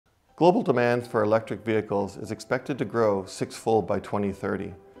Global demand for electric vehicles is expected to grow sixfold by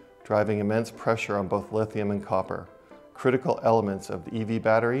 2030, driving immense pressure on both lithium and copper, critical elements of the EV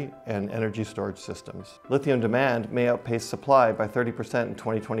battery and energy storage systems. Lithium demand may outpace supply by 30% in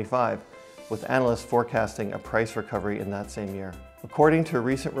 2025, with analysts forecasting a price recovery in that same year. According to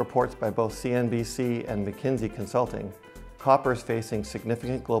recent reports by both CNBC and McKinsey Consulting, copper is facing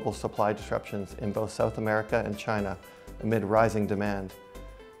significant global supply disruptions in both South America and China amid rising demand.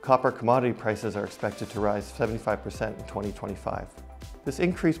 Copper commodity prices are expected to rise 75% in 2025. This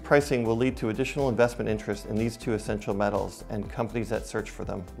increased pricing will lead to additional investment interest in these two essential metals and companies that search for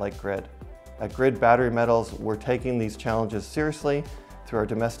them, like Grid. At Grid Battery Metals, we're taking these challenges seriously through our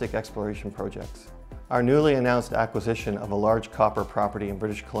domestic exploration projects. Our newly announced acquisition of a large copper property in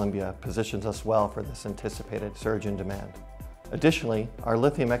British Columbia positions us well for this anticipated surge in demand. Additionally, our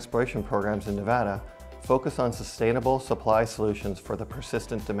lithium exploration programs in Nevada focus on sustainable supply solutions for the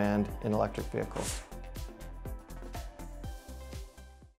persistent demand in electric vehicles.